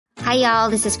Hi, y'all.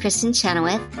 This is Kristen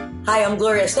Chenoweth. Hi, I'm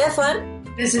Gloria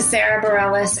Estefan. This is Sarah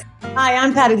Bareilles. Hi,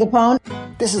 I'm Patti LuPone.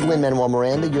 This is Lin-Manuel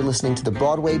Miranda. You're listening to the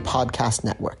Broadway Podcast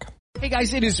Network. Hey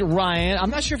guys, it is Ryan. I'm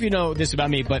not sure if you know this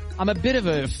about me, but I'm a bit of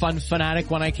a fun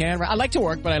fanatic when I can. I like to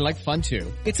work, but I like fun too.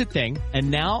 It's a thing. And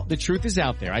now the truth is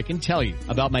out there. I can tell you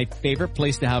about my favorite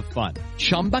place to have fun.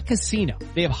 Chumba Casino.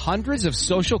 They have hundreds of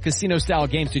social casino style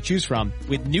games to choose from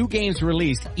with new games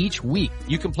released each week.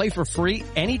 You can play for free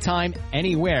anytime,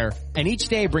 anywhere. And each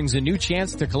day brings a new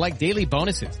chance to collect daily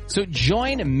bonuses. So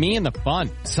join me in the fun.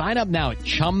 Sign up now at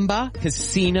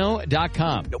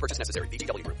ChumbaCasino.com. No purchase necessary.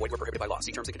 VGW Group. Void where prohibited by law.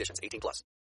 See terms and conditions. 18+.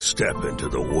 Step into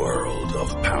the world of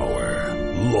power,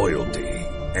 loyalty,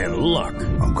 and luck.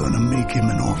 I'm gonna make him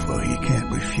an offer he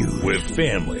can't refuse. With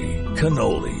family,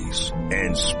 cannolis,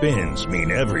 and spins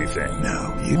mean everything.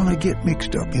 Now, you wanna get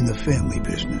mixed up in the family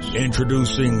business.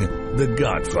 Introducing The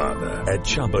Godfather at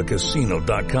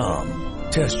ChumbaCasino.com.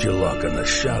 Test your luck in the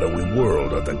shadowy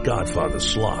world of The Godfather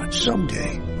slot.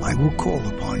 Someday, I will call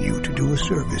upon you to do a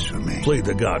service for me. Play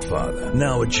The Godfather,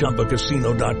 now at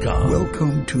ChumbaCasino.com.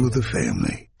 Welcome to the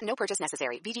family. No purchase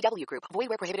necessary. VGW Group. Void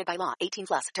where prohibited by law.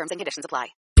 18+. Terms and conditions apply.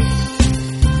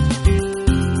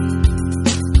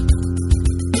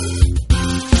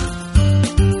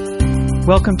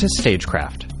 Welcome to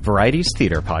Stagecraft, Variety's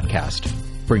theater podcast,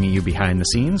 bringing you behind the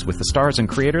scenes with the stars and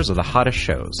creators of the hottest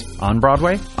shows on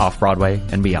Broadway, off-Broadway,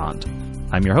 and beyond.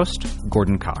 I'm your host,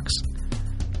 Gordon Cox.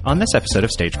 On this episode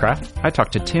of Stagecraft, I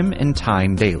talked to Tim and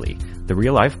Tyne Daly, the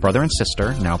real-life brother and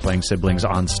sister now playing siblings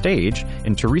on stage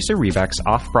in Teresa Rebeck's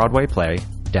off-Broadway play,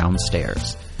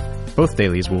 Downstairs. Both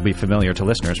Dalys will be familiar to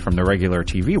listeners from their regular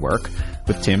TV work,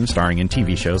 with Tim starring in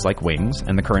TV shows like Wings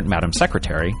and the current Madam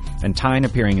Secretary, and Tyne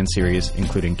appearing in series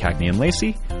including Cagney and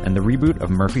Lacey and the reboot of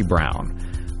Murphy Brown.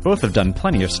 Both have done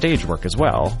plenty of stage work as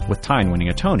well, with Tyne winning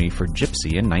a Tony for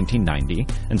Gypsy in 1990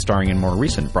 and starring in more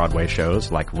recent Broadway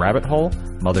shows like Rabbit Hole,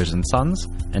 Mothers and Sons,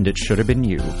 and It Should Have Been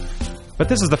You. But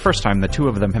this is the first time the two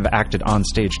of them have acted on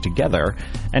stage together,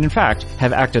 and in fact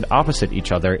have acted opposite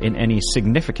each other in any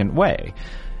significant way.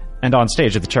 And On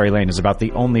Stage at the Cherry Lane is about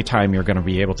the only time you're going to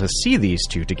be able to see these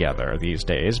two together these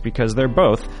days, because they're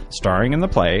both starring in the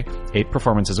play 8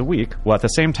 performances a week, while at the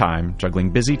same time juggling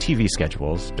busy TV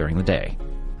schedules during the day.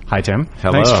 Hi, Tim.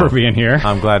 Hello. Thanks for being here.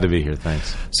 I'm glad to be here.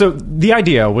 Thanks. So the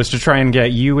idea was to try and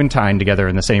get you and Tyne together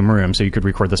in the same room so you could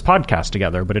record this podcast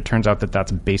together, but it turns out that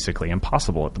that's basically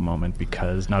impossible at the moment,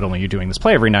 because not only are you doing this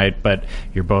play every night, but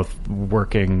you're both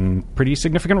working pretty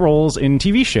significant roles in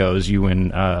TV shows, you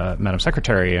in Madam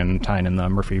Secretary and Tyne in the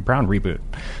Murphy Brown reboot.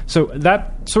 So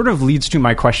that sort of leads to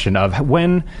my question of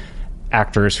when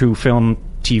actors who film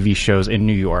TV shows in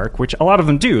New York, which a lot of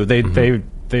them do, they go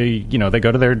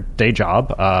to their day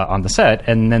job on the set,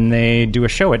 and then they do a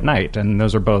show at night, and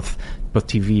those are both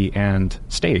TV and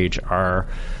stage are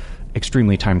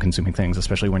extremely time-consuming things,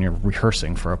 especially when you're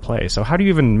rehearsing for a play. So how do you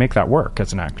even make that work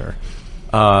as an actor?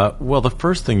 Well, the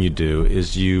first thing you do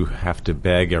is you have to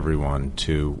beg everyone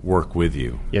to work with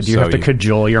you. Yeah, do you have to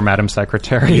cajole your Madam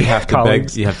Secretary you have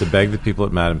colleagues? You have to beg the people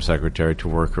at Madam Secretary to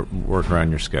work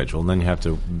around your schedule, and then you have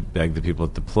to beg the people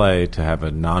at the play to have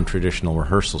a non-traditional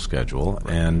rehearsal schedule,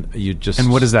 and you just... And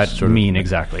what does that mean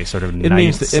exactly? Sort of it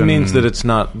means that it's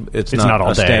not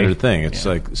all a standard day. thing. It's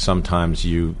like sometimes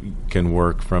you can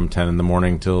work from 10 in the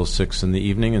morning till 6 in the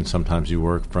evening, and sometimes you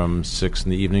work from 6 in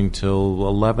the evening till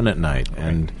 11 at night.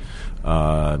 And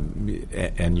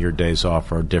your days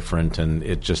off are different, and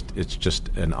it's just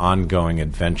an ongoing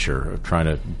adventure of trying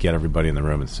to get everybody in the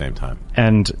room at the same time.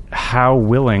 And how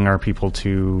willing are people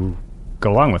to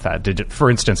go along with that?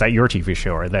 For instance, at your TV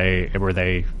show, were they?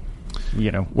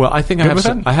 Well, I think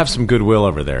I have some goodwill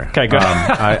over there. Okay, good.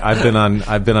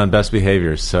 I've been on Best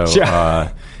Behaviors, so.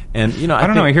 And I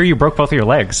don't know. I hear you broke both of your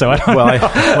legs, so I don't know.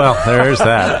 Well, there's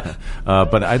that.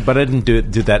 But I didn't do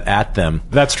that at them.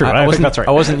 That's true. I think that's right.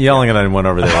 I wasn't yelling at anyone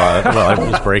over there. I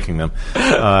was breaking them.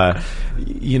 I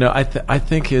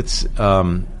think it's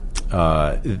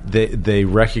they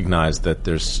recognize that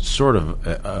there's sort of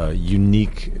a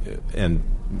unique and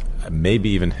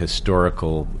maybe even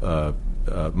historical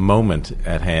moment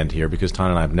at hand here, because Tyne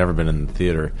and I have never been in the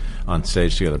theater on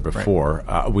stage together before.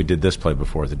 Right. We did this play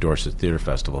before at the Dorset Theater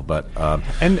Festival, but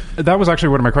and that was actually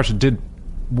one of my questions.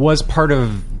 Was part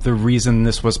of the reason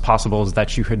this was possible is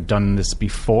that you had done this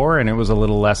before, and it was a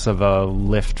little less of a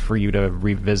lift for you to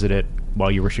revisit it while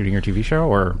you were shooting your TV show,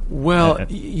 or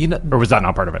or was that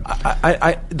not part of it?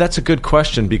 That's a good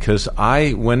question, because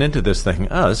I went into this thinking,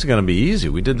 this is going to be easy.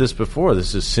 We did this before.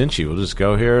 This is Cincy. We'll just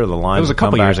go here. The line. It was a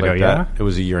couple years ago, It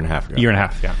was a year and a half ago. Year and a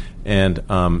half, yeah. And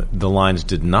the lines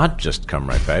did not just come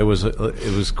right back. It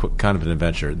was kind of an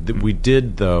adventure. We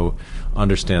did, though,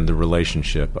 understand the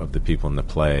relationship of the people in the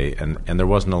play, and there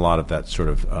wasn't a lot of that sort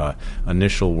of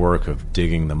initial work of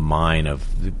digging the mine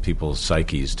of the people's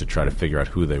psyches to try to figure out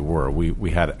who they were.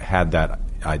 We had that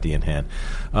idea in hand.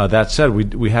 That said,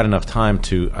 we had enough time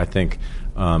to, I think,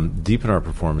 deepen our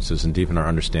performances and deepen our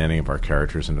understanding of our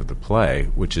characters and of the play,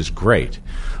 which is great.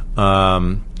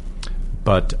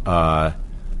 But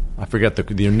I forget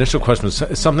the initial question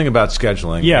was something about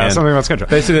scheduling. Yeah, something about scheduling.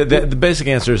 Basically, the basic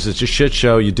answer is it's a shit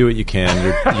show. You do what you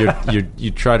can.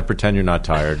 You try to pretend you're not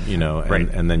tired, right.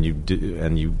 and then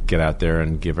you get out there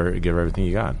and give everything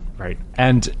you got. Right.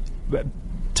 And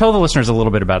tell the listeners a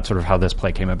little bit about sort of how this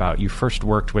play came about. You first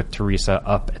worked with Teresa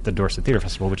up at the Dorset Theatre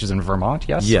Festival, which is in Vermont,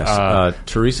 yes? Yes.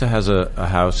 Teresa has a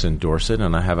house in Dorset,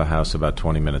 and I have a house about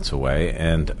 20 minutes away.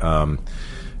 And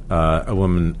a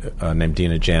woman named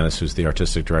Dina Janis, who's the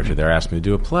artistic director there, asked me to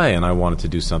do a play, and I wanted to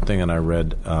do something, and I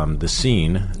read the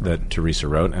scene that Teresa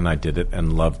wrote, and I did it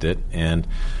and loved it. And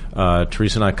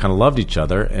Teresa and I kind of loved each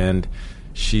other, and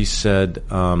she said,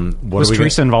 was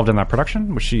Teresa involved in that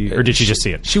production? Was she, or did she just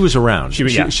see it? She was around. She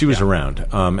was yeah. around.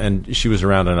 And she was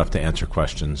around enough to answer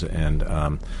questions. And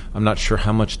I'm not sure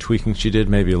how much tweaking she did,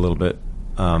 maybe a little bit.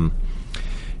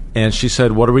 And she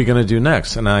said, what are we going to do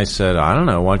next? And I said, I don't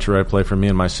know. Why don't you write a play for me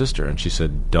and my sister? And she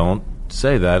said, don't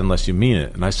say that unless you mean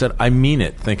it. And I said, I mean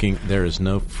it, thinking there is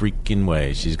no freaking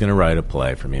way she's going to write a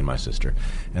play for me and my sister.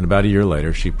 And about a year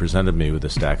later, she presented me with a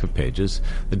stack of pages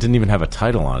that didn't even have a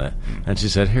title on it. And she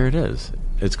said, here it is.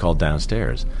 It's called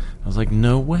Downstairs. I was like,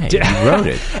 no way. You wrote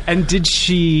it. And did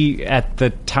she, at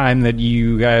the time that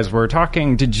you guys were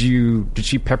talking, did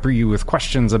she pepper you with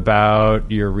questions about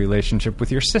your relationship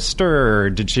with your sister? Or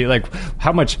did she,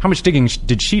 how much digging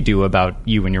did she do about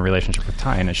you and your relationship with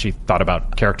Tyne as she thought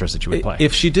about characters that you would play?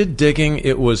 If she did digging,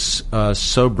 it was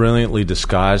so brilliantly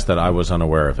disguised that I was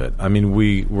unaware of it. I mean,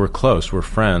 we were close. We're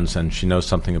friends, and she knows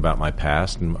something about my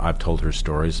past, and I've told her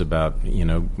stories about,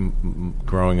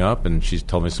 growing up, and she's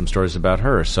told me some stories about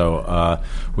her. So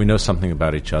we know something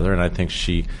about each other, and I think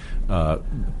she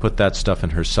put that stuff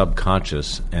in her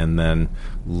subconscious and then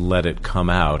let it come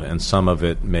out, and some of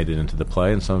it made it into the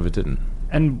play and some of it didn't.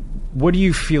 And what do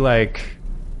you feel like,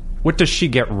 what does she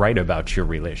get right about your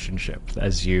relationship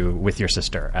with your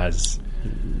sister as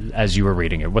you were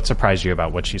reading it? What surprised you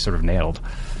about what she sort of nailed?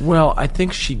 Well, I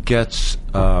think she gets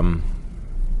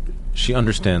she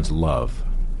understands love.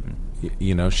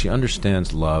 She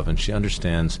understands love, and she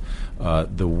understands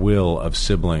the will of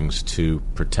siblings to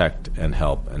protect and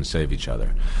help and save each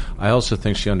other. I also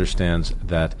think she understands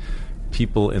that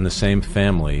people in the same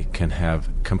family can have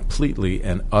completely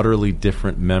and utterly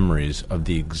different memories of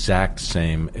the exact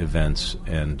same events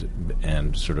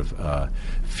and sort of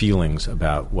feelings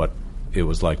about what it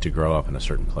was like to grow up in a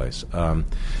certain place.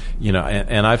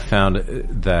 And I've found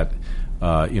that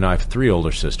I have 3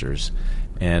 older sisters,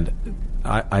 and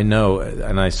I know,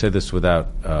 and I say this without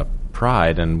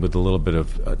pride and with a little bit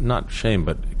of, not shame,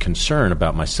 but concern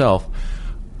about myself,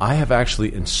 I have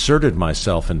actually inserted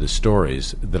myself into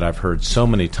stories that I've heard so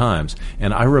many times,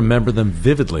 and I remember them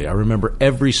vividly. I remember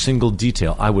every single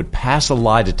detail. I would pass a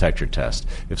lie detector test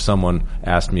if someone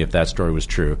asked me if that story was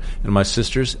true. And my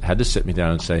sisters had to sit me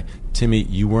down and say, Timmy,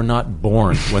 you were not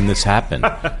born when this happened.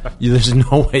 There's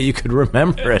no way you could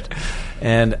remember it.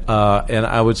 And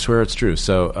I would swear it's true.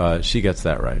 So she gets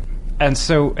that right. And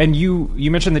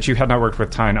you mentioned that you had not worked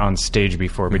with Tyne on stage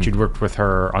before, but you'd worked with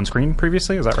her on screen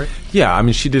previously, is that right? Yeah, I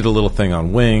mean, she did a little thing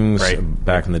on Wings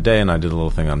back in the day, and I did a little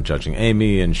thing on Judging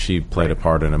Amy, and she played a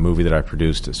part in a movie that I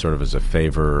produced sort of as a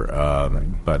favor,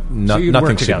 but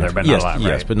nothing together, but not a lot, right?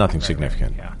 Yes, but nothing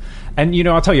significant. Yeah. And,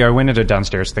 I'll tell you, I went into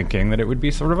Downstairs thinking that it would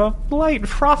be sort of a light,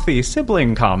 frothy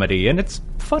sibling comedy, and it's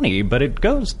funny, but it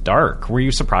goes dark. Were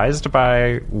you surprised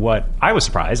by what... I was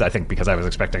surprised, I think, because I was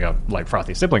expecting a light,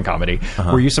 frothy sibling comedy.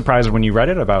 Were you surprised when you read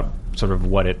it about sort of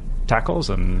what it tackles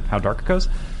and how dark it goes?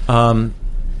 No,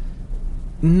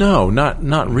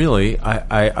 not really.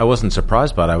 I wasn't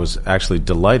surprised by it. I was actually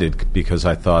delighted because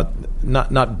I thought,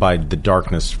 not by the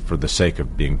darkness for the sake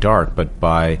of being dark, but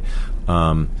by...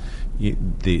 the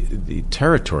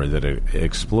territory that it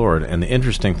explored. And the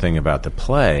interesting thing about the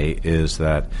play is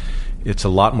that it's a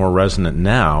lot more resonant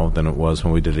now than it was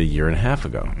when we did it a year and a half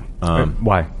ago.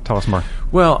 Why? Tell us more.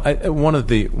 Well, one of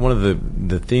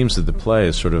the themes of the play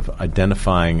is sort of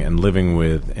identifying and living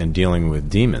with and dealing with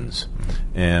demons.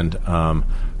 And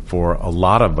for a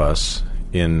lot of us,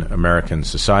 in American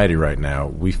society right now,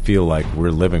 we feel like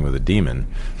we're living with a demon.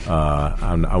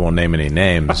 I won't name any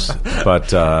names,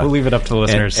 but we'll leave it up to the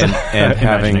listeners. And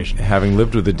having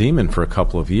lived with a demon for a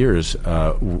couple of years,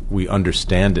 we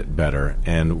understand it better,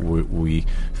 and we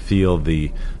feel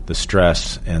the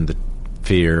stress and the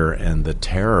fear and the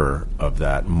terror of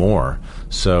that more.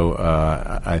 So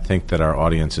I think that our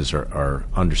audiences are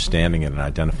understanding it and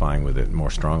identifying with it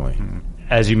more strongly.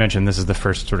 As you mentioned, this is the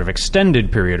first sort of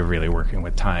extended period of really working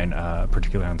with Tyne,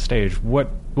 particularly on stage. What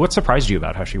surprised you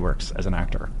about how she works as an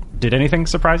actor? Did anything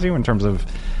surprise you in terms of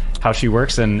how she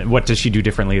works, and what does she do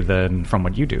differently than from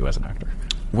what you do as an actor?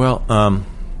 Well,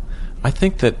 I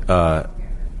think that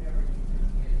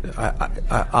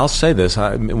I'll say this.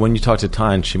 When you talk to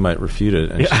Tyne, she might refute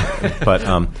it. But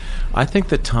I think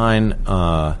that Tyne...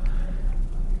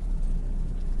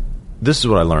 this is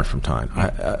what I learned from Tyne.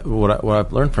 What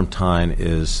I've learned from Tyne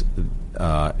is,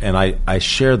 and I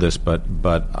share this, but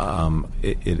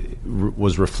it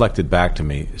was reflected back to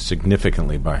me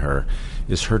significantly by her,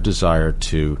 is her desire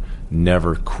to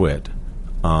never quit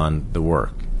on the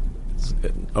work.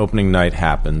 Opening night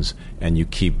happens, and you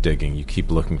keep digging, you keep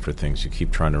looking for things, you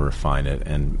keep trying to refine it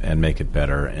and make it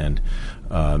better, and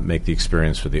make the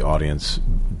experience for the audience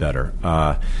better.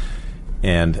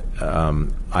 And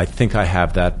I think I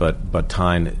have that, but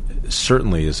Tyne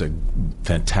certainly is a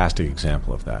fantastic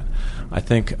example of that. I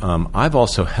think I've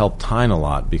also helped Tyne a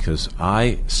lot because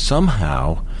I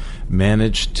somehow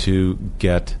managed to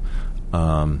get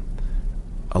a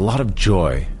lot of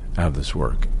joy out of this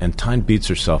work. And Tyne beats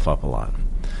herself up a lot.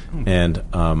 And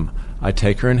I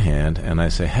take her in hand and I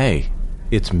say, hey,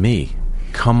 it's me.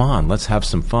 Come on, let's have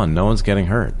some fun. No one's getting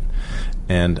hurt.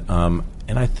 And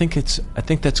I think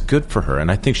that's good for her,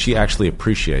 and I think she actually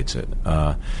appreciates it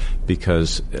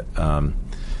because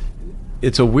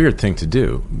it's a weird thing to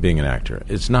do. Being an actor,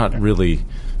 it's not really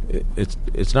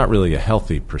a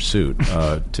healthy pursuit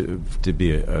to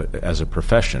be as a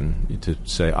profession, to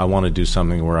say I want to do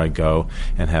something where I go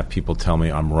and have people tell me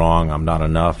I'm wrong, I'm not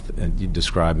enough, and you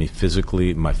describe me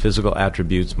physically, my physical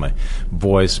attributes, my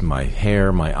voice, my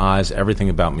hair, my eyes, everything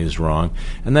about me is wrong.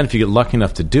 And then if you get lucky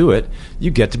enough to do it, you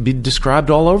get to be described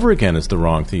all over again as the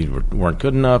wrong thing. You weren't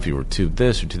good enough, you were too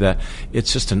this or too that.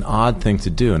 It's just an odd thing to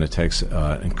do, and it takes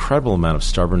an incredible amount of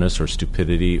stubbornness or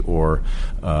stupidity or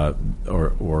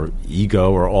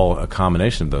ego, or all a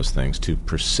combination of those things, to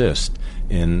persist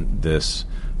in this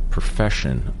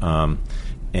profession.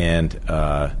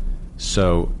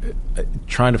 So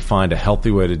trying to find a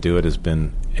healthy way to do it has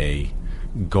been a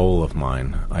goal of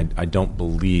mine. I don't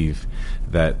believe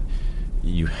that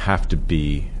you have to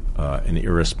be an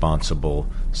irresponsible,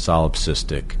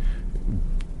 solipsistic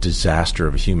disaster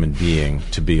of a human being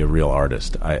to be a real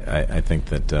artist. I think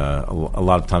that a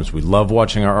lot of times we love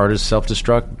watching our artists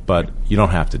self-destruct, but you don't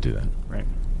have to do that. Right.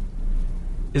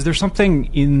 Is there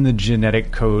something in the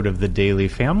genetic code of the Daly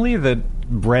family that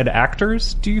bred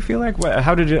actors? Do you feel like?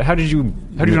 How did you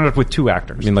end up with two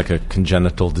actors? You mean like a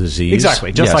congenital disease?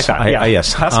 Exactly, just like that.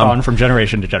 Yes, passed on from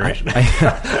generation to generation.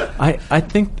 I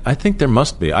think there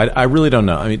must be. I really don't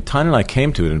know. I mean, Tyne and I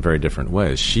came to it in very different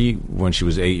ways. She, when she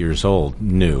was 8 years old,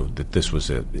 knew that this was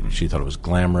it. She thought it was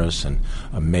glamorous and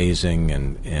amazing,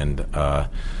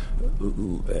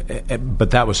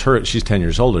 but that was her. She's 10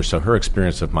 years older, so her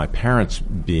experience of my parents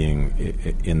being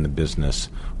in the business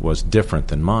was different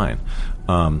than mine.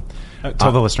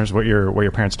 Tell the listeners what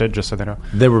your parents did, just so they know.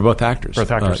 They were both actors.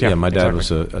 Both actors, yeah. My dad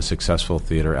exactly. was a successful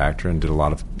theater actor and did a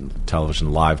lot of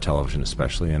television, live television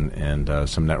especially, and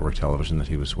some network television that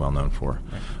he was well known for.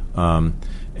 Right.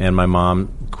 And my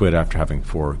mom quit after having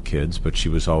 4 kids, but she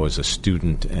was always a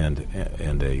student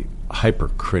and a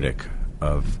hypercritic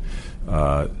of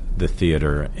the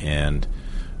theater and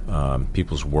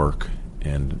people's work,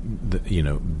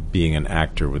 and being an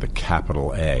actor with a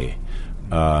capital A.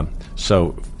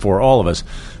 So for all of us,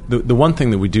 the one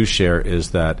thing that we do share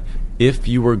is that if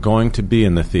you were going to be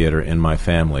in the theater in my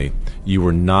family, you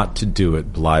were not to do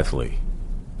it blithely.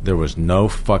 There was no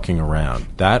fucking around.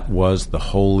 That was the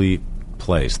holy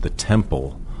place, the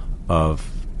temple of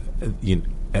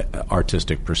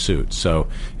artistic pursuit. So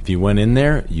if you went in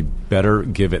there, you better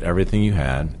give it everything you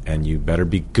had, and you better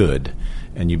be good,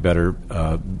 and you better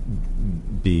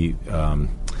be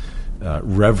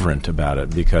reverent about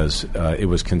it, because it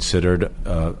was considered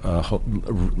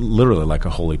literally like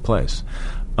a holy place.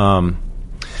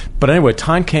 But anyway,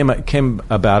 Tyne came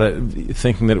about it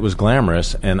thinking that it was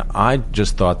glamorous, and I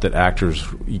just thought that actors,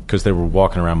 because they were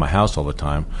walking around my house all the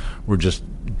time, were just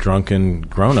drunken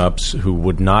grown-ups who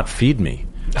would not feed me.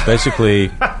 Basically,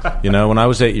 when I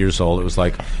was 8 years old, it was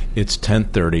like, it's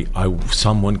 10:30.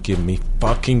 Someone give me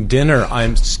fucking dinner.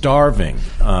 I'm starving.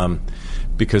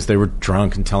 because they were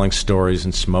drunk and telling stories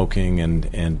and smoking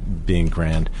and being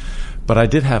grand. But I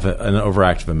did have an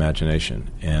overactive imagination,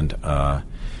 and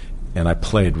I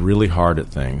played really hard at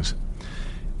things.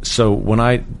 So when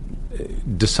I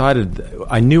decided,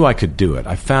 I knew I could do it.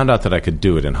 I found out that I could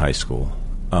do it in high school,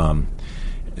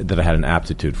 that I had an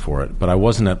aptitude for it, but I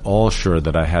wasn't at all sure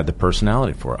that I had the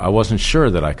personality for it. I wasn't sure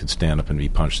that I could stand up and be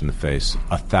punched in the face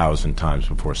 1,000 times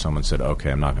before someone said,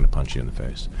 okay, I'm not going to punch you in the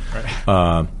face.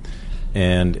 Right.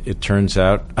 And it turns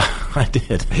out I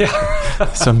did.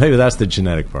 Yeah. So maybe that's the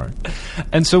genetic part.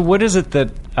 And so what is it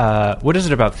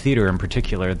about theater in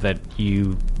particular that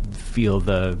you feel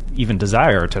the even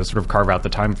desire to sort of carve out the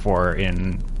time for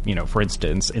in, for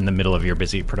instance, in the middle of your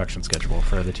busy production schedule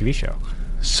for the TV show?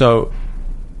 So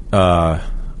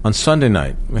on Sunday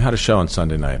night, we had a show on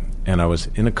Sunday night, and I was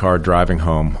in a car driving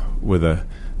home with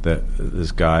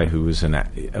this guy who was an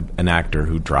actor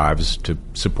who drives to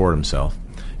support himself.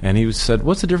 And he said,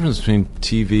 what's the difference between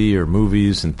TV or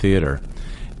movies and theater?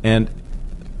 And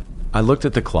I looked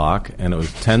at the clock, and it was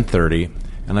 10:30,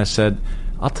 and I said,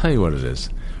 I'll tell you what it is.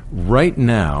 Right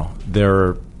now, there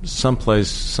are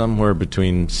somewhere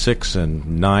between 6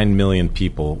 and 9 million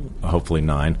people, hopefully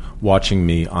 9, watching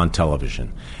me on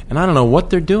television. And I don't know what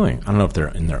they're doing. I don't know if they're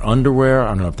in their underwear. I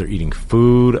don't know if they're eating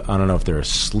food. I don't know if they're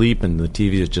asleep and the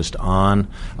TV is just on.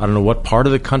 I don't know what part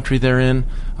of the country they're in.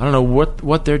 I don't know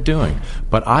what they're doing.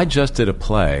 But I just did a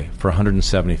play for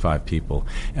 175 people,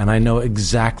 and I know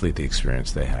exactly the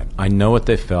experience they had. I know what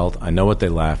they felt. I know what they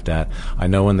laughed at. I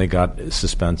know when they got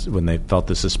suspense, when they felt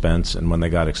the suspense, and when they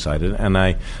got excited. And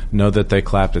I know that they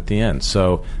clapped at the end.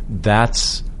 So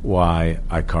that's why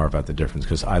I carve out the difference,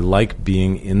 because I like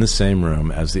being in the same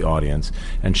room as the audience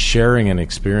and sharing an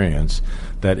experience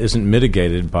that isn't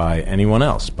mitigated by anyone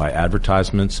else, by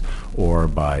advertisements or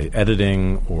by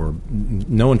editing, or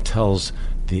no one tells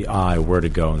the eye where to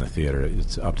go in the theater.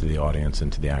 It's up to the audience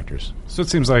and to the actors. So it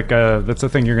seems like that's a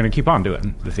thing you're going to keep on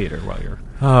doing, the theater, while you're...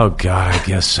 Oh, God, I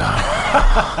guess so.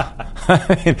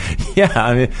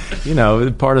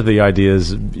 Part of the idea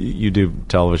is you do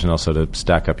television also to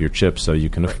stack up your chips so you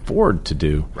can afford to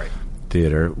do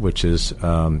theater, which is,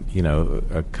 a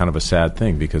kind of a sad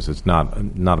thing because it's not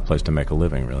a place to make a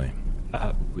living, really.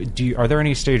 Are there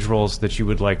any stage roles that you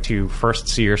would like to first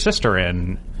see your sister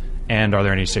in, and are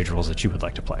there any stage roles that you would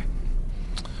like to play?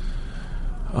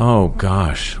 Oh,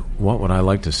 gosh. What would I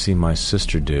like to see my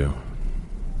sister do?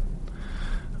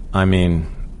 I mean,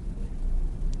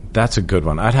 that's a good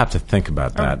one. I'd have to think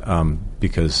about that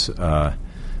because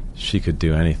she could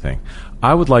do anything.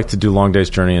 I would like to do Long Day's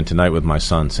Journey Into Night with my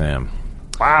son, Sam.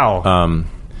 Wow.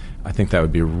 I think that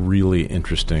would be a really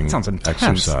interesting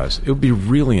exercise. It would be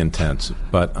really intense,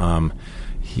 but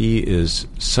he is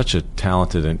such a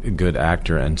talented and good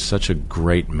actor and such a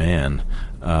great man.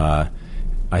 I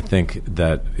think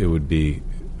that it would be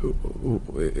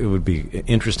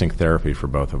interesting therapy for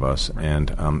both of us.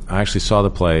 And I actually saw the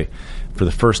play for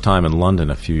the first time in London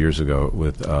a few years ago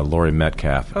with Laurie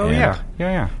Metcalf. Oh,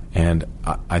 yeah. And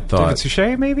I thought... David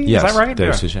Suchet, maybe? Yes, is that right?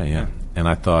 David Suchet, yeah. And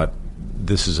I thought,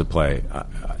 this is a play.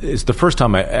 It's the first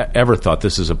time I ever thought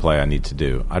this is a play I need to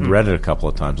do. I'd read it a couple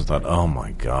of times and thought, oh,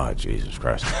 my God, Jesus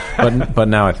Christ. But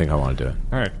now I think I want to do it.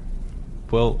 All right.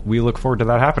 Well, we look forward to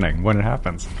that happening when it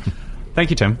happens.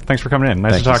 Thank you, Tim. Thanks for coming in.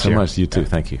 Nice to talk to you. Thank you so much. You too.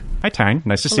 Thank you. Hi, Tyne.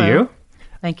 Nice to see you.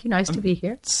 Thank you. Nice to be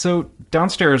here. So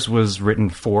Downstairs was written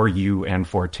for you and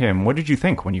for Tim. What did you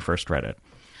think when you first read it?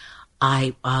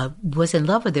 I was in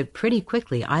love with it pretty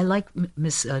quickly. I like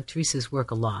Miss Teresa's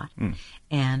work a lot.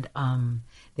 And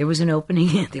there was an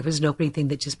opening. There was an opening thing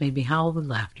that just made me howl with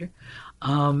laughter.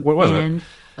 What was it?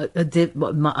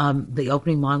 The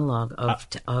opening monologue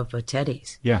of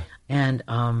Teddy's. Yeah. And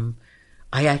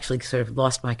I actually sort of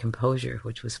lost my composure,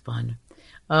 which was fun.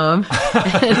 And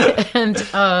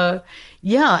I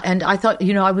thought,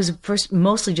 I was first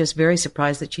mostly just very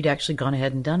surprised that she'd actually gone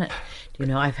ahead and done it.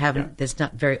 There's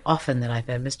not very often that I've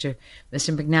had Mr.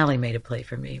 McNally made a play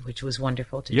for me, which was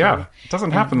wonderful to do. Yeah, it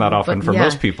doesn't happen that often for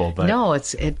most people. But no,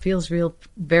 it feels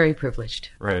very privileged.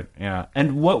 Right, yeah.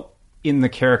 And what in the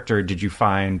character did you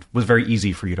find was very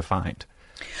easy for you to find?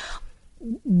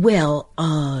 Well,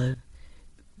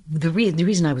 the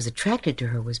reason I was attracted to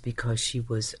her was because she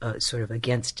was sort of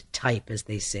against type, as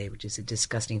they say, which is a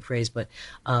disgusting phrase, but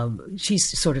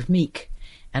she's sort of meek.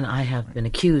 And I have been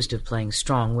accused of playing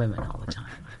strong women all the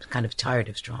time. I'm kind of tired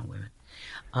of strong women.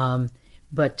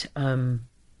 But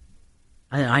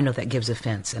I know that gives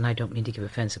offense, and I don't mean to give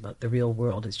offense about the real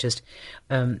world. It's just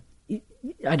I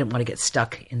don't want to get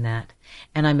stuck in that.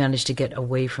 And I managed to get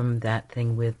away from that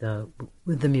thing with the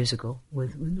musical,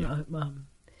 with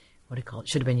what do you call it?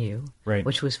 Should Have Been You, right?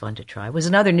 Which was fun to try. It was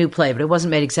another new play, but it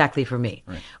wasn't made exactly for me.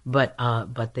 Right.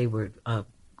 But they were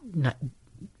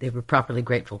they were properly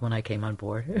grateful when I came on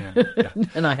board,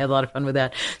 and I had a lot of fun with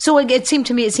that. So it seemed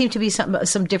to be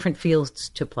some different fields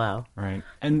to plow. Right.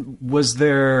 And was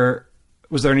there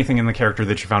anything in the character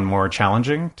that you found more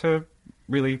challenging to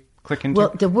really click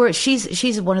into? Well,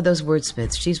 she's one of those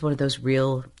wordsmiths. She's one of those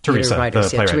real Teresa,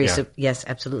 writers. the playwright, Teresa, yes,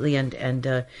 absolutely.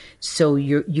 And so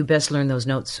you best learn those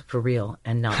notes for real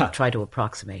and not try to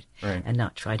approximate and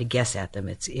not try to guess at them.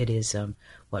 It is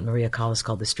what Maria Callas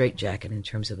called the straitjacket in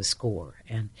terms of a score.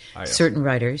 And certain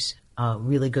writers,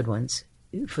 really good ones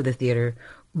for the theater,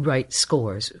 write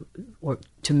scores. Or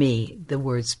to me, the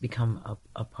words become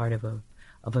a part of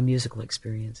a musical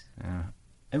experience. Yeah.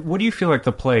 And what do you feel like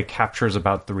the play captures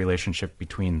about the relationship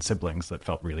between siblings that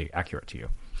felt really accurate to you?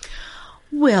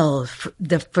 Well,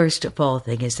 the first of all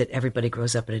thing is that everybody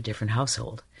grows up in a different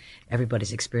household.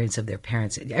 Everybody's experience of their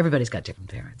parents, everybody's got different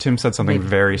parents. Tim said something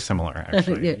very similar,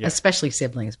 actually. Yeah. Especially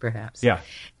siblings, perhaps. Yeah.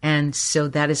 And so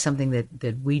that is something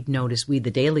that we'd noticed, the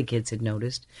Daly kids had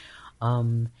noticed,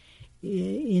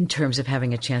 in terms of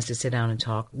having a chance to sit down and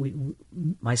talk.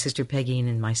 My sister Peggy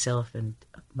and myself and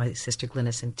my sister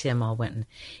Glynis and Tim all went and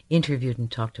interviewed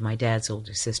and talked to my dad's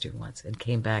older sister once and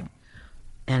came back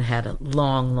and had a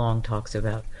long talks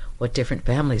about what different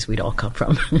families we'd all come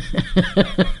from,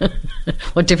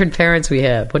 what different parents we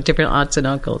have, what different aunts and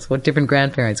uncles, what different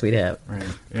grandparents we'd have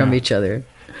from each other.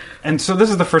 And so this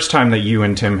is the first time that you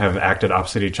and Tim have acted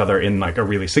opposite each other in like a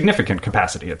really significant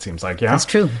capacity, it seems like, yeah? That's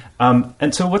true.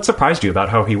 And so what surprised you about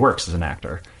how he works as an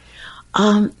actor?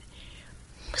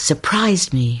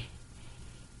 Surprised me.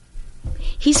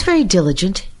 He's very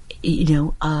diligent,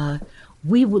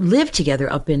 we lived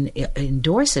together up in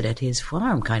Dorset at his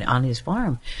farm, kind of on his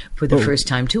farm for the first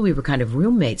time too. We were kind of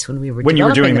roommates when we were when you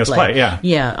were doing this play.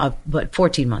 Yeah, but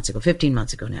 15 months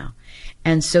ago now,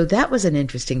 and so that was an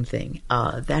interesting thing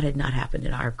that had not happened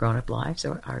in our grown-up lives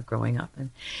or our growing up, and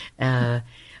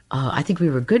I think we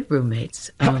were good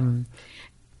roommates. But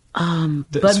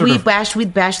we'd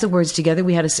bash the words together.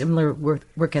 We had a similar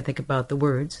work ethic about the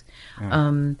words,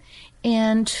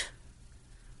 and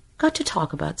got to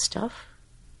talk about stuff.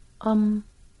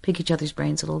 Pick each other's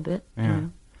brains a little bit,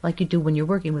 like you do when you're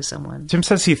working with someone. Tim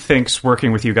says he thinks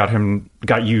working with you got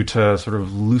you to sort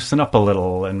of loosen up a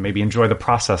little and maybe enjoy the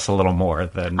process a little more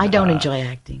than... I don't enjoy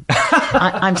acting.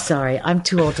 I'm sorry. I'm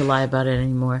too old to lie about it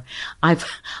anymore.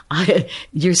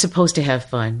 You're supposed to have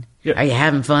fun. Yeah. Are you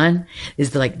having fun?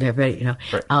 Is like everybody,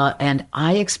 Right. And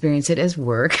I experience it as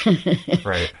work.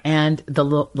 Right. And the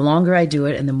longer I do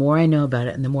it, and the more I know about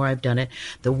it, and the more I've done it,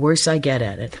 the worse I get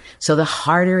at it. So the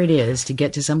harder it is to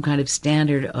get to some kind of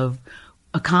standard of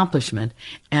accomplishment.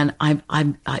 And I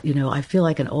feel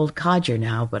like an old codger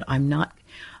now, but I'm not.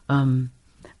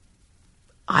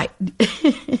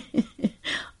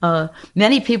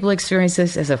 Many people experience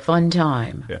this as a fun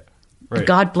time. Yeah. Right.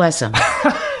 God bless them.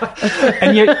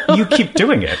 And yet you keep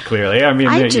doing it, clearly. I mean,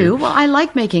 I do. Well, I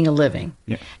like making a living.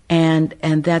 Yeah. And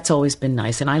that's always been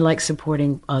nice. And I like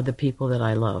supporting the people that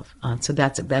I love. So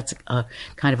that's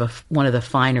kind of one of the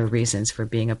finer reasons for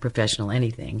being a professional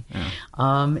anything.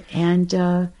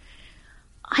 Yeah.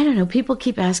 I don't know. People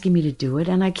keep asking me to do it,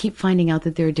 and I keep finding out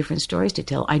that there are different stories to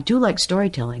tell. I do like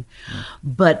storytelling,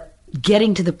 but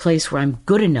getting to the place where I'm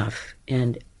good enough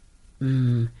and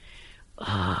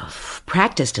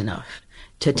practiced enough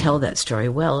to tell that story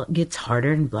well gets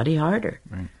harder and bloody harder.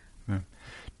 Right.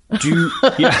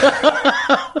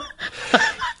 Yeah.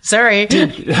 Sorry,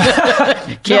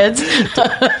 kids.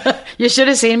 You should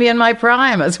have seen me in my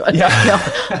prime.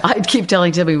 I keep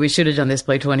telling Timmy we should have done this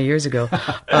play 20 years ago,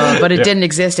 but it didn't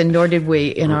exist, and nor did we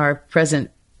in our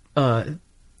present.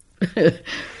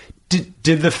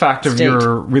 Did the fact of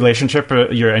your relationship,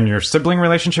 your sibling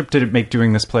relationship, did it make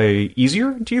doing this play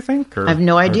easier, do you think? I have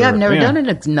no idea. I've never done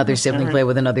another sibling play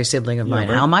with another sibling of mine.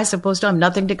 Right. How am I supposed to? I have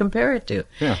nothing to compare it to.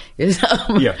 Yeah. He's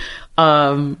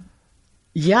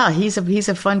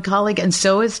a fun colleague, and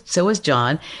so is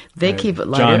John. They keep it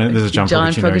lighter. This is John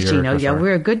Procaccino. Yeah,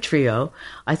 we're a good trio.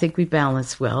 I think we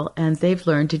balance well, and they've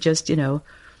learned to just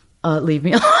leave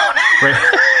me alone.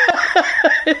 Right.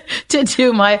 To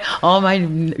do all my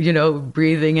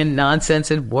breathing and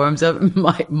nonsense and warms up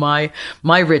my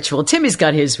ritual. Timmy's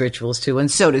got his rituals too, and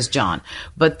so does John.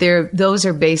 But those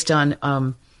are based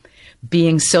on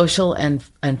being social and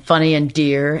funny and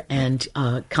dear and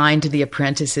kind to the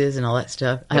apprentices and all that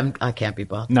stuff. I can't be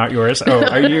bothered. Not yours. Oh,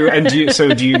 are you? And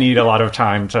do you need a lot of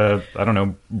time to, I don't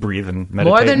know, breathe and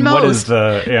meditate? More than most. What is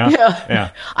the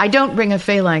yeah? I don't bring a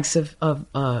phalanx of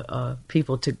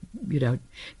people to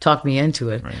talk me into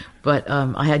it, right. But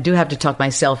I do have to talk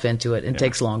myself into it, and it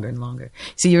takes longer and longer.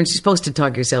 See, you're supposed to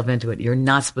talk yourself into it. You're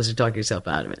not supposed to talk yourself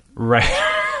out of it. Right.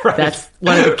 Right.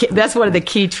 That's one of the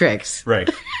key tricks. Right.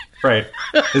 Right.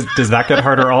 Does that get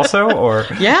harder also, or?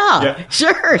 Yeah,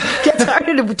 sure. It gets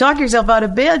harder to talk yourself out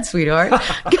of bed, sweetheart.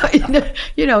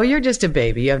 You're just a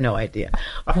baby. You have no idea.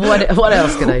 What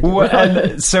else can I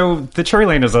do? So the Cherry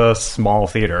Lane is a small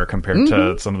theater compared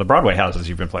to some of the Broadway houses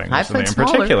you've been playing recently in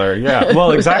particular. Yeah.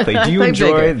 Well, exactly. Do you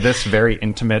enjoy this very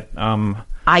intimate?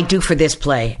 I do for this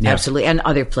play, absolutely, and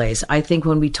other plays. I think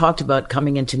when we talked about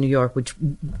coming into New York, which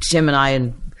Jim and I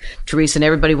and Teresa and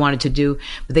everybody wanted to do,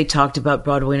 but they talked about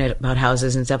Broadway and about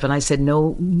houses and stuff. And I said,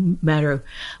 no matter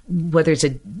whether it's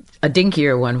a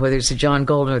dinkier one, whether it's a John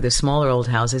Golden or the smaller old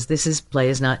houses, this play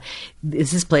is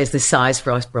the size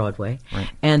for us Broadway. Right.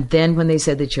 And then when they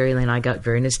said the Cherry Lane, I got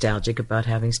very nostalgic about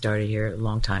having started here a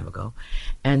long time ago.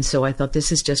 And so I thought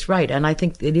this is just right. And I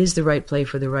think it is the right play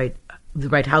for the right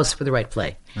house for the right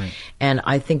play. Right. And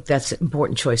I think that's an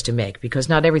important choice to make, because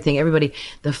not everybody,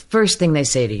 the first thing they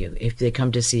say to you if they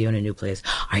come to see you in a new play is,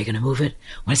 are you going to move it?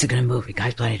 When is it going to move? You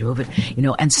guys planning to move it?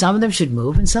 And some of them should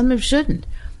move and some of them shouldn't.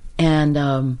 And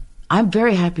I'm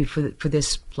very happy for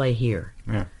this play here.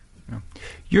 Yeah.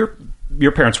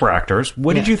 Your parents were actors.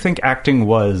 What did you think acting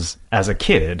was as a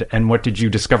kid, and what did you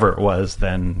discover it was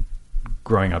then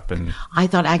growing up? I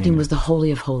thought acting was the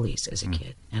holy of holies as a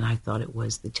kid, and I thought it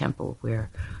was the temple where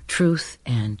truth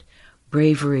and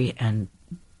bravery and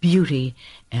beauty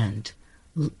and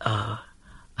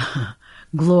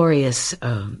glorious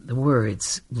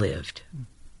words lived.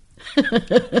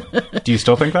 Do you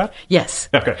still think that? Yes.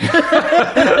 Okay.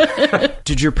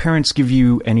 Did your parents give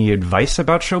you any advice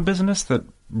about show business that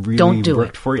really don't do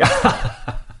worked it for you?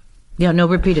 Yeah, no,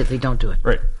 repeatedly, don't do it.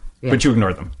 Right. Yeah. But you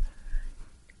ignored them.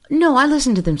 No, I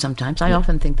listen to them sometimes. I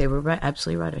often think they were right,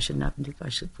 absolutely right. I should have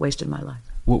wasted my life.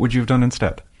 What would you have done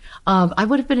instead? I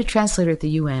would have been a translator at the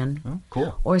UN. Oh,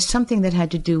 cool. Or something that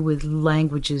had to do with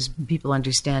languages, people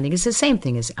understanding. It's the same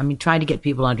thing as, trying to get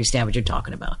people to understand what you're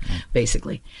talking about,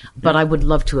 basically. But I would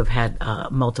love to have had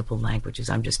multiple languages.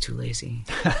 I'm just too lazy.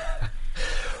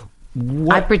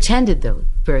 I pretended, though,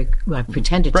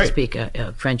 to speak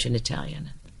French and Italian.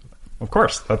 Of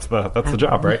course. That's the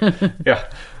job, right? Yeah.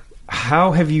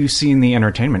 How have you seen the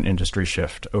entertainment industry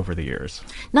shift over the years?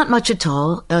 Not much at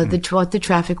all. What the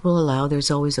traffic will allow,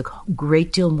 there's always a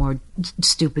great deal more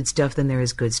stupid stuff than there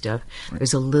is good stuff. Right.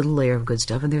 There's a little layer of good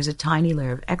stuff, and there's a tiny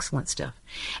layer of excellent stuff.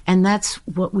 And that's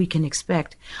what we can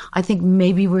expect. I think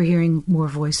maybe we're hearing more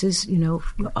voices,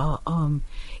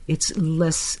 it's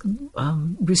less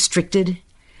restricted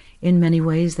in many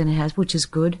ways than it has, which is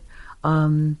good.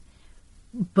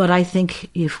 But I think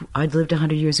if I'd lived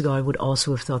 100 years ago, I would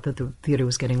also have thought that the theater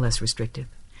was getting less restrictive.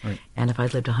 Right. And if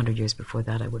I'd lived 100 years before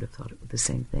that, I would have thought it was the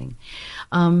same thing.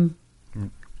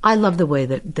 I love the way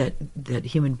that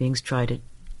human beings try to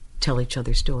tell each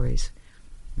other stories.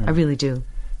 I really do.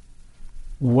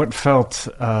 What felt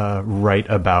right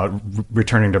about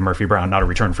returning to Murphy Brown? Not a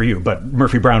return for you, but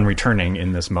Murphy Brown returning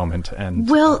in this moment. And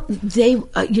they,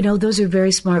 those are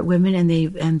very smart women, and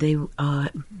they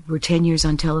were 10 years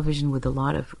on television with a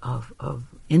lot of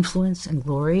influence and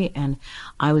glory. And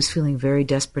I was feeling very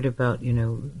desperate about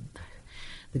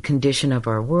the condition of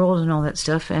our world and all that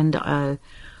stuff. And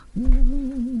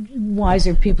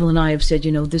wiser people and I have said,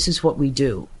 this is what we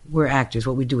do. We're actors.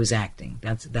 What we do is acting.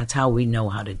 That's how we know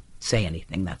how to say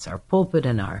anything. That's our pulpit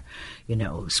and our,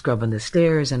 scrubbing the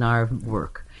stairs and our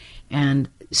work. And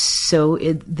so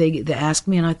they asked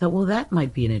me, and I thought, well, that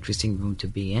might be an interesting room to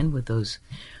be in with those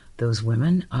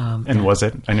women. And was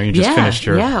it? I know you just finished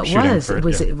your shooting for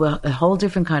it. It was a whole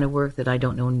different kind of work that I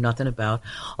don't know nothing about.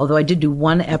 Although I did do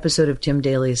one episode of Tim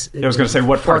Daly's. I was going to say,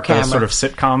 what part? The sort of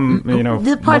sitcom,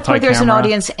 the part where there's an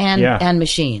audience and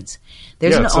machines.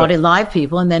 There's an audience, live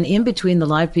people, and then in between the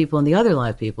live people and the other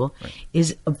live people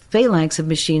is a phalanx of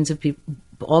machines of people.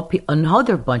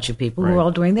 Another bunch of people who are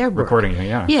all doing their work, recording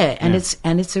it, and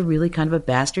it's a really kind of a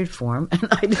bastard form,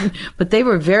 but they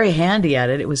were very handy at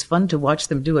it. It was fun to watch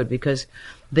them do it because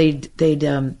they'd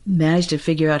managed to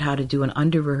figure out how to do an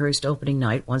under-rehearsed opening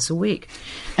night once a week.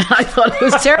 And I thought it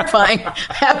was terrifying,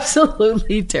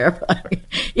 absolutely terrifying,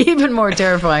 even more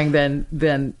terrifying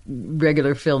than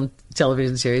regular film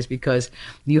television series, because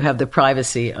you have the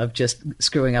privacy of just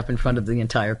screwing up in front of the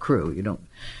entire crew. You don't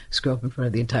screw up in front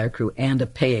of the entire crew and a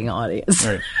paying audience.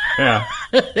 Right. Yeah.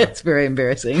 It's very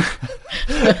embarrassing.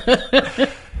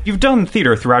 You've done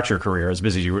theater throughout your career, as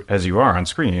busy as you are on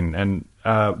screen, and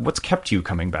what's kept you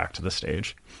coming back to the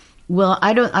stage? Well,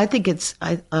 I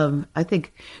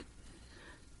think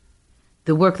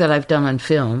the work that I've done on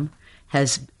film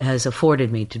has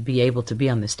afforded me to be able to be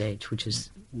on the stage, which is,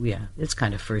 it's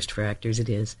kind of first for actors. It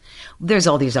is. There's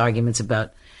all these arguments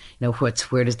about,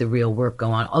 where does the real work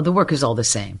go on? Oh, the work is all the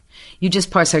same. You just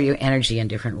parse out your energy in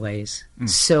different ways.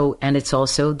 So, and it's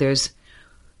also,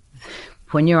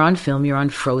 when you're on film, you're on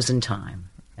frozen time.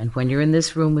 And when you're in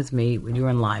this room with me, you're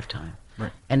on live time.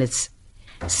 Right. And it's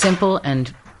simple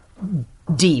and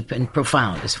deep and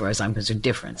profound, as far as I'm concerned,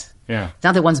 difference. Yeah. It's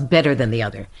not that one's better than the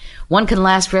other. One can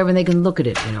last forever and they can look at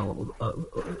it,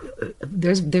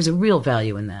 there's a real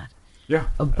value in that. Yeah.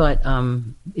 But,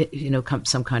 some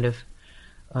kind of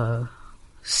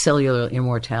cellular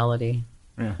immortality.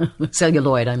 Yeah.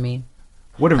 Celluloid, I mean.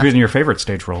 What have been your favorite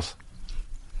stage roles?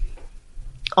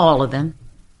 All of them.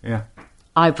 Yeah.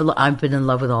 I've been in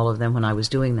love with all of them when I was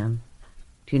doing them.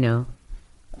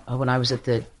 When I was at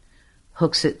the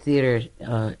Hooksett Theater,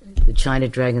 the China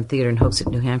Dragon Theater in Hooksett,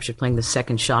 New Hampshire, playing the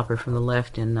second shopper from the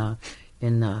left in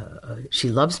She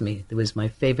Loves Me. It was my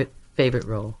favorite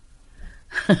role.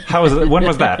 How was it? When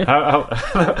was that? How...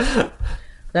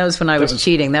 That was when I was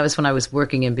cheating. That was when I was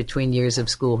working in between years of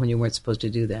school when you weren't supposed to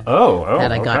do that. Oh,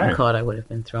 had I gotten caught, I would have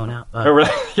been thrown out. Oh,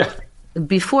 really? Yeah.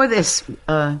 Before this,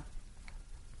 or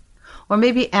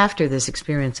maybe after this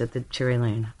experience at the Cherry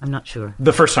Lane, I'm not sure.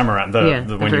 The first time around,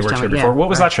 when you worked here before. What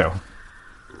was that show?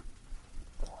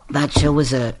 That show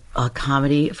was a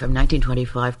comedy from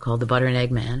 1925 called The Butter and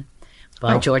Egg Man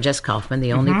by George S. Kaufman,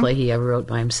 the only play he ever wrote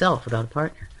by himself without a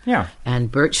partner. Yeah.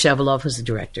 And Bert Shevelov was the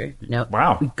director. No,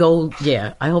 wow.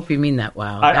 I hope you mean that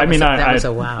wow. That was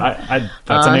a wow.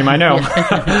 That's a name I know.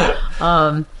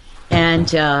 And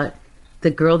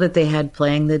the girl that they had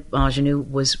playing the ingenue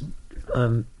was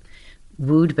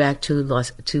wooed back to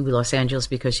Los Angeles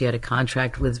because she had a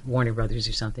contract with Warner Brothers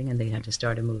or something, and they had to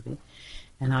start a movie.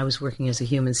 And I was working as a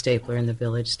human stapler in the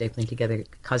village, stapling together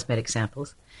cosmetic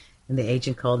samples. And the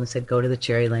agent called and said, "Go to the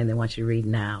Cherry Lane. They want you to read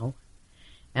now."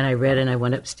 And I read, and I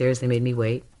went upstairs. They made me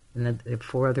wait. And then there were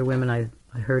 4 other women I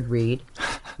heard read.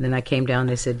 And then I came down, and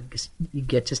they said, "You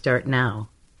get to start now."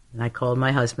 And I called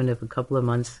my husband of a couple of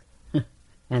months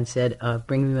and said,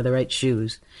 "Bring me the right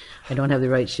shoes. I don't have the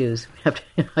right shoes.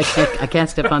 I can't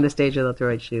step on the stage without the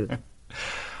right shoes."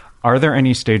 Are there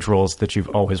any stage roles that you've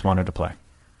always wanted to play?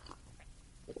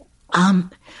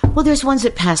 Well, there's ones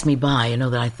that passed me by,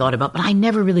 that I thought about, but I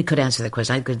never really could answer that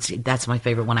question. I could say, that's my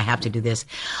favorite one. I have to do this.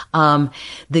 The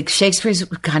Shakespeare's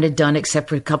kind of done, except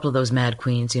for a couple of those Mad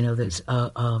Queens. There's,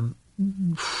 I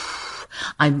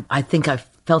think I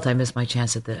felt I missed my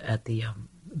chance at the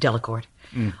Delacorte.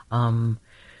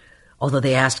 Although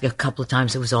they asked a couple of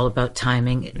times, it was all about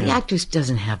timing. Yeah. The actress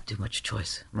doesn't have too much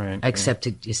choice, right? Except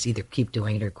to just either keep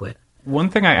doing it or quit. One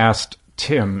thing I asked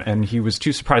Tim, and he was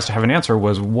too surprised to have an answer,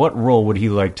 was what role would he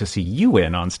like to see you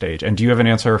in on stage? And do you have an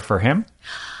answer for him?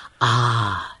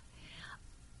 I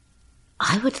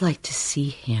would like to see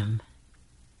him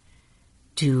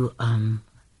do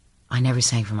I Never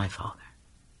Sang for My Father.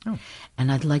 Oh.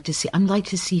 And I'd like to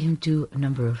see him do a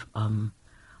number of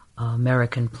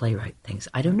American playwright things.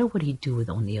 I don't know what he'd do with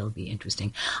O'Neill. It'd be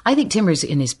interesting. I think Timmer's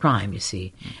in his prime, you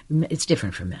see. It's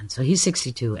different for men. So he's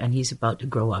 62 and he's about to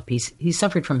grow up. He's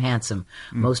suffered from handsome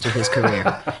most of his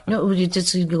career. You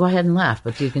just go ahead and laugh,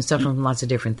 but you can suffer from lots of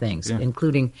different things,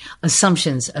 including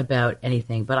assumptions about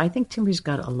anything. But I think Timmer's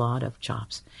got a lot of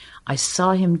chops. I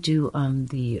saw him do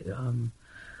the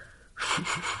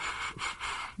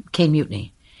Caine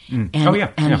Mutiny.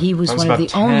 And he was one of the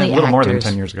only actors. A little more than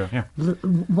 10 years ago,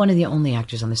 one of the only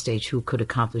actors on the stage who could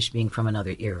accomplish being from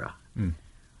another era.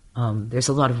 There's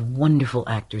a lot of wonderful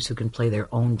actors who can play their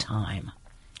own time,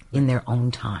 in their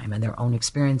own time, and their own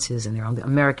experiences, and their own.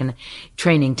 American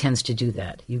training tends to do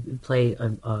that. You play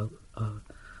a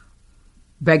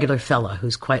regular fella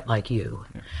who's quite like you.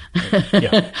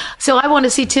 So I want to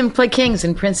see Tim play kings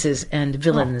and princes and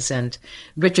villains and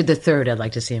Richard III. I'd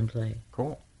like to see him play.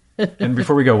 Cool. And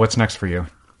before we go, what's next for you?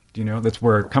 Do you know?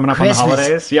 We're coming up Christmas. On the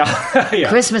holidays. Yeah.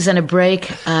 Christmas and a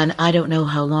break, and I don't know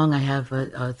how long. I have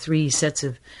 3 sets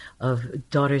of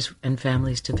daughters and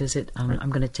families to visit. I'm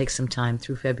going to take some time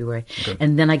through February. Okay.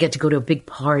 And then I get to go to a big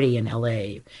party in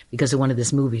L.A. because of one of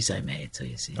these movies I made, so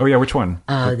you see. Oh, yeah, which one?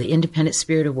 The Independent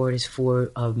Spirit Award is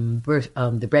for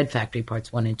The Bread Factory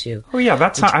Parts 1 and 2. Oh,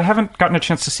 yeah, I haven't gotten a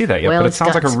chance to see that yet, but it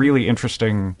sounds like a really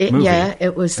interesting movie. Yeah,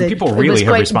 it was. People really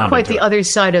have responded quite to the it. other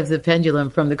side of the pendulum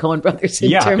from the Coen brothers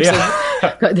in terms of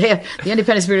the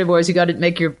Independent Spirit Awards. You got to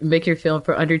make your film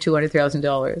for under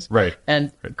 $200,000. Right.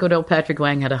 And good old Patrick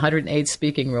Wang had 108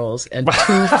 speaking roles and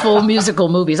 2 full musical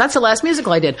movies. That's the last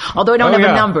musical I did. Although I don't have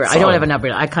a number. Solid. I don't have a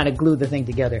number. I kind of glued the thing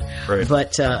together. Right.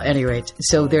 But at any rate,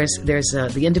 so there's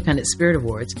the Independent Spirit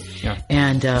Awards,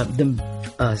 and the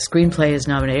screenplay is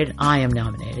nominated. I am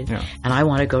nominated, and I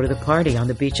want to go to the party on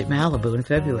the beach at Malibu in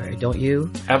February. Don't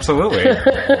you? Absolutely.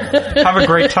 Have a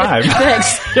great time.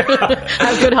 Thanks.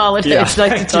 Have a good holiday. Yeah. It's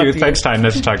nice to talk to you. Thanks, Tyne.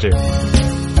 Nice to talk to you.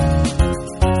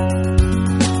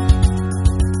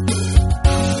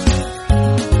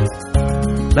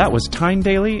 That was Tyne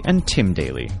Daly and Tim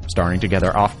Daly, starring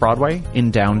together off-Broadway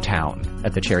in Downtown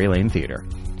at the Cherry Lane Theater.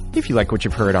 If you like what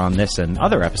you've heard on this and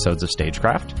other episodes of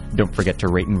Stagecraft, don't forget to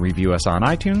rate and review us on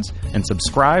iTunes and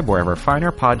subscribe wherever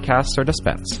finer podcasts are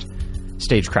dispensed.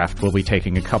 Stagecraft will be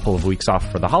taking a couple of weeks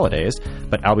off for the holidays,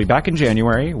 but I'll be back in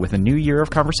January with a new year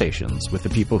of conversations with the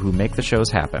people who make the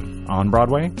shows happen, on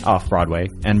Broadway, off Broadway,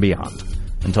 and beyond.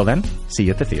 Until then, see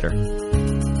you at the theater.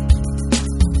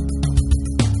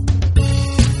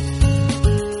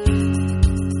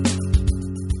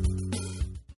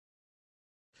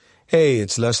 Hey,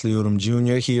 it's Leslie Odom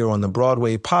Jr. here on the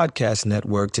Broadway Podcast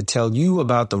Network to tell you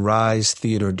about the Rise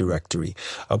Theater Directory,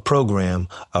 a program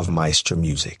of Maestro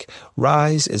Music.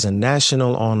 Rise is a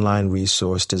national online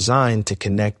resource designed to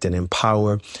connect and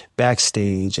empower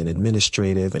backstage and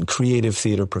administrative and creative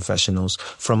theater professionals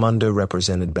from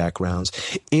underrepresented backgrounds.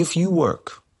 If you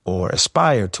work or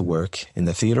aspire to work in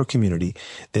the theater community,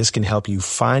 this can help you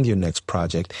find your next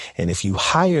project. And if you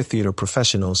hire theater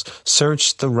professionals,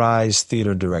 search the Rise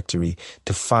Theater Directory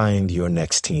to find your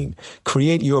next team.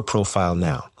 Create your profile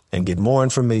now and get more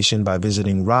information by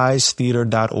visiting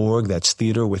risetheater.org. That's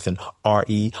theater with an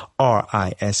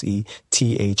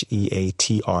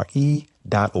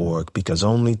RISETHEATRE.org, because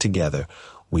only together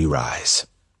we rise.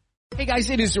 Hey guys,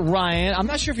 it is Ryan. I'm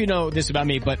not sure if you know this about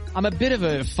me, but I'm a bit of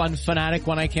a fun fanatic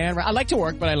when I can. I like to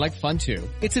work, but I like fun too.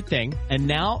 It's a thing. And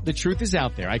now the truth is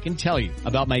out there. I can tell you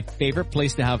about my favorite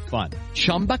place to have fun.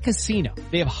 Chumba Casino.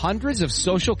 They have hundreds of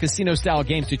social casino style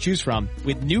games to choose from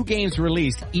with new games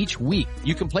released each week.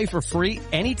 You can play for free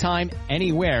anytime,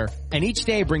 anywhere. And each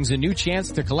day brings a new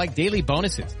chance to collect daily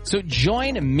bonuses. So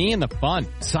join me in the fun.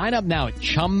 Sign up now at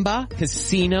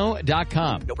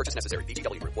ChumbaCasino.com. No purchase necessary.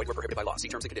 VGW Group. Void where prohibited by law. See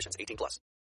terms and conditions. 18+.